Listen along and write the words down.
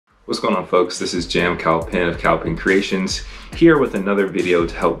What's going on, folks? This is Jamiel Cal-Pin of Cal-Pin Creations, here with another video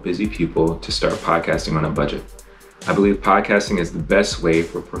to help busy people to start podcasting on a budget. I believe podcasting is the best way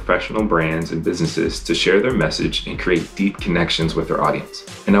for professional brands and businesses to share their message and create deep connections with their audience.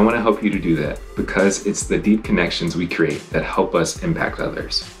 And I want to help you to do that because it's the deep connections we create that help us impact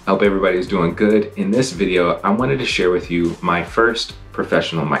others. I hope everybody's doing good. In this video, I wanted to share with you my first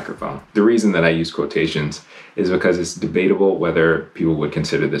professional microphone. The reason that I use quotations is because it's debatable whether people would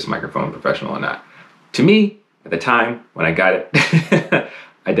consider this microphone professional or not. To me, at the time when I got it,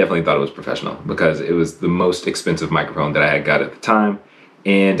 I definitely thought it was professional because it was the most expensive microphone that I had got at the time.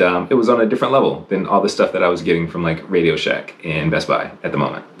 And it was on a different level than all the stuff that I was getting from like Radio Shack and Best Buy at the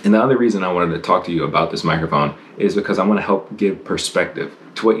moment. And the other reason I wanted to talk to you about this microphone is because I want to help give perspective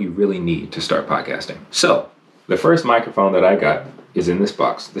to what you really need to start podcasting. So the first microphone that I got is in this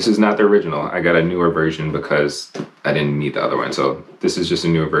box. This is not the original. I got a newer version because I didn't need the other one. So this is just a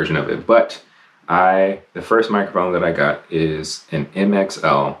newer version of it. But the first microphone that I got is an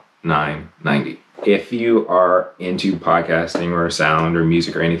MXL 990. If you are into podcasting or sound or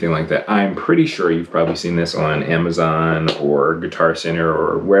music or anything like that, I'm pretty sure you've probably seen this on Amazon or Guitar Center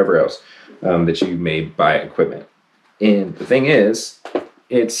or wherever else that you may buy equipment. And the thing is,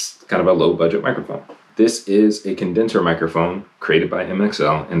 it's kind of a low budget microphone. This is a condenser microphone created by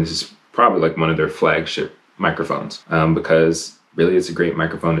MXL, and this is probably like one of their flagship microphones because really it's a great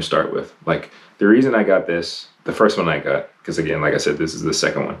microphone to start with. Like the reason I got this, the first one I got, because again, like I said, this is the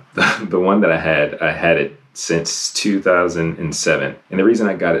second one. The one that I had it since 2007. And the reason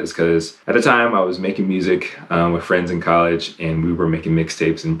I got it is because at the time I was making music with friends in college, and we were making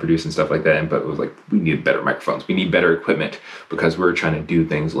mixtapes and producing stuff like that. But it was like, we need better microphones. We need better equipment because we were trying to do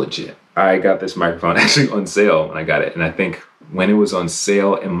things legit. I got this microphone actually on sale when I got it. And I think when it was on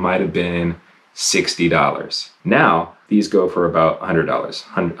sale, it might have been $60. Now, these go for about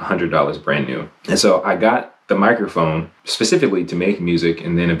 $100 brand new. And so I got the microphone specifically to make music,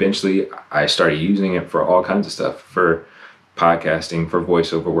 and then eventually I started using it for all kinds of stuff, for podcasting, for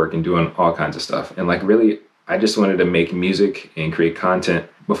voiceover work, and doing all kinds of stuff. And like really, I just wanted to make music and create content.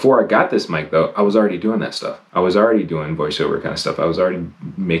 Before I got this mic though, I was already doing that stuff. I was already doing voiceover kind of stuff. I was already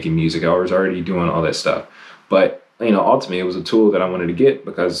making music. I was already doing all that stuff. But ultimately it was a tool that I wanted to get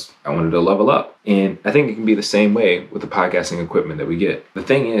because I wanted to level up. And I think it can be the same way with the podcasting equipment that we get. The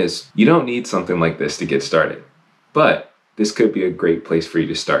thing is, you don't need something like this to get started, but this could be a great place for you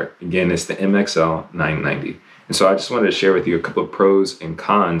to start. Again, it's the MXL 990. And so I just wanted to share with you a couple of pros and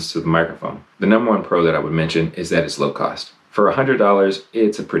cons to the microphone. The number one pro that I would mention is that it's low cost. For $100,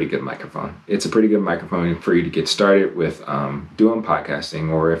 it's a pretty good microphone. It's a pretty good microphone for you to get started with doing podcasting,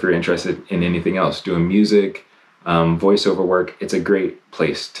 or if you're interested in anything else, doing music, voiceover work. It's a great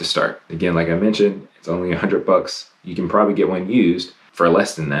place to start. Again, like I mentioned, it's only $100. You can probably get one used for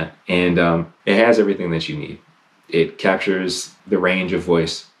less than that. And it has everything that you need. It captures the range of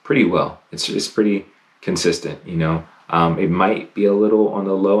voice pretty well. It's pretty consistent, It might be a little on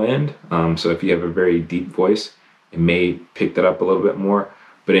the low end. So if you have a very deep voice, it may pick that up a little bit more.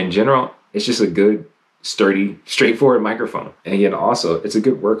 But in general, it's just a good, sturdy, straightforward microphone. And again, also, it's a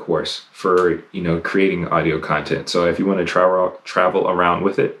good workhorse for, creating audio content. So if you want to travel around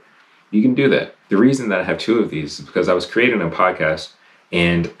with it, you can do that. The reason that I have two of these is because I was creating a podcast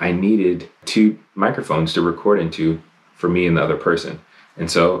and I needed two microphones to record into for me and the other person.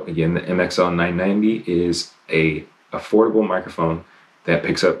 And so again, the MXL 990 is a affordable microphone that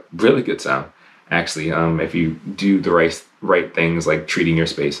picks up really good sound. Actually, if you do the right things like treating your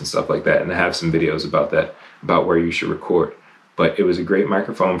space and stuff like that, and I have some videos about that, about where you should record. But it was a great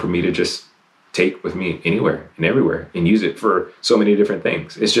microphone for me to just take with me anywhere and everywhere and use it for so many different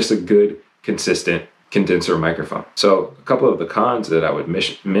things. It's just a good, consistent condenser microphone. So a couple of the cons that I would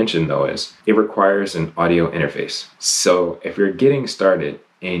mention though is it requires an audio interface. So if you're getting started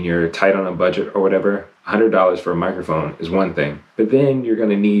and you're tight on a budget or whatever, $100 for a microphone is one thing, but then you're going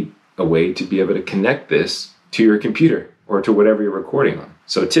to need a way to be able to connect this to your computer or to whatever you're recording on.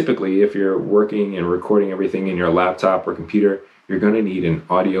 So typically, if you're working and recording everything in your laptop or computer, you're going to need an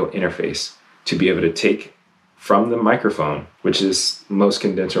audio interface to be able to take from the microphone, which is most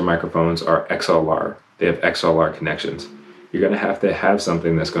condenser microphones are XLR. They have XLR connections. You're going to have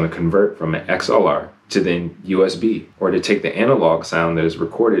something that's going to convert from an XLR to then USB, or to take the analog sound that is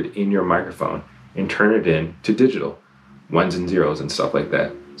recorded in your microphone and turn it into digital, ones and zeros and stuff like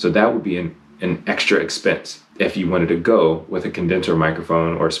that. So that would be an extra expense if you wanted to go with a condenser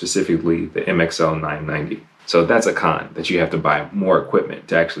microphone, or specifically the MXL 990. So that's a con, that you have to buy more equipment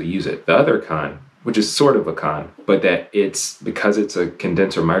to actually use it. The other con which is sort of a con, but that because it's a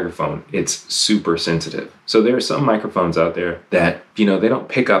condenser microphone, it's super sensitive. So there are some microphones out there that, they don't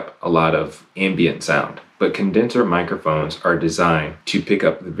pick up a lot of ambient sound, but condenser microphones are designed to pick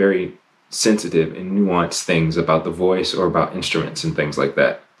up the very sensitive and nuanced things about the voice or about instruments and things like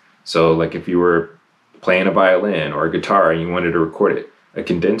that. So like if you were playing a violin or a guitar and you wanted to record it, a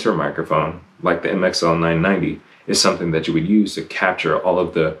condenser microphone like the MXL 990 is something that you would use to capture all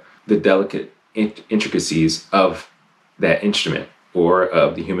of the delicate intricacies of that instrument or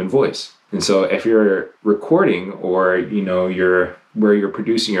of the human voice. And so if you're recording or, where you're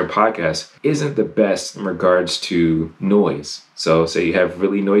producing your podcast isn't the best in regards to noise. So say you have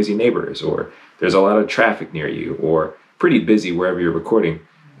really noisy neighbors, or there's a lot of traffic near you, or pretty busy wherever you're recording,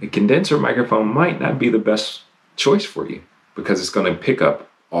 a condenser microphone might not be the best choice for you because it's going to pick up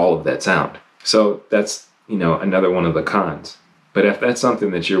all of that sound. So that's, another one of the cons. But if that's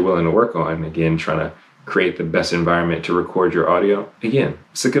something that you're willing to work on, again, trying to create the best environment to record your audio, again,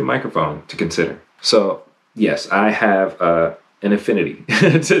 it's a good microphone to consider. So yes, I have an affinity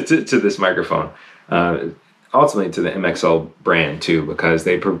to this microphone, ultimately to the MXL brand too, because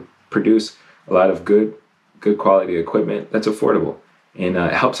they produce a lot of good quality equipment that's affordable. And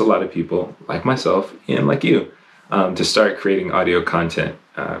it helps a lot of people like myself and like you to start creating audio content,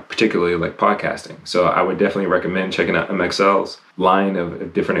 particularly like podcasting. So I would definitely recommend checking out MXL's line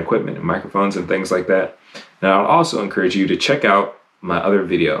of different equipment and microphones and things like that. Now, I'll also encourage you to check out my other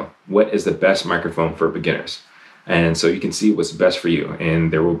video, What is the Best Microphone for Beginners? And so you can see what's best for you.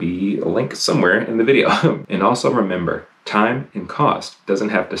 And there will be a link somewhere in the video. And also remember, time and cost doesn't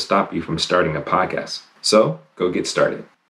have to stop you from starting a podcast. So go get started.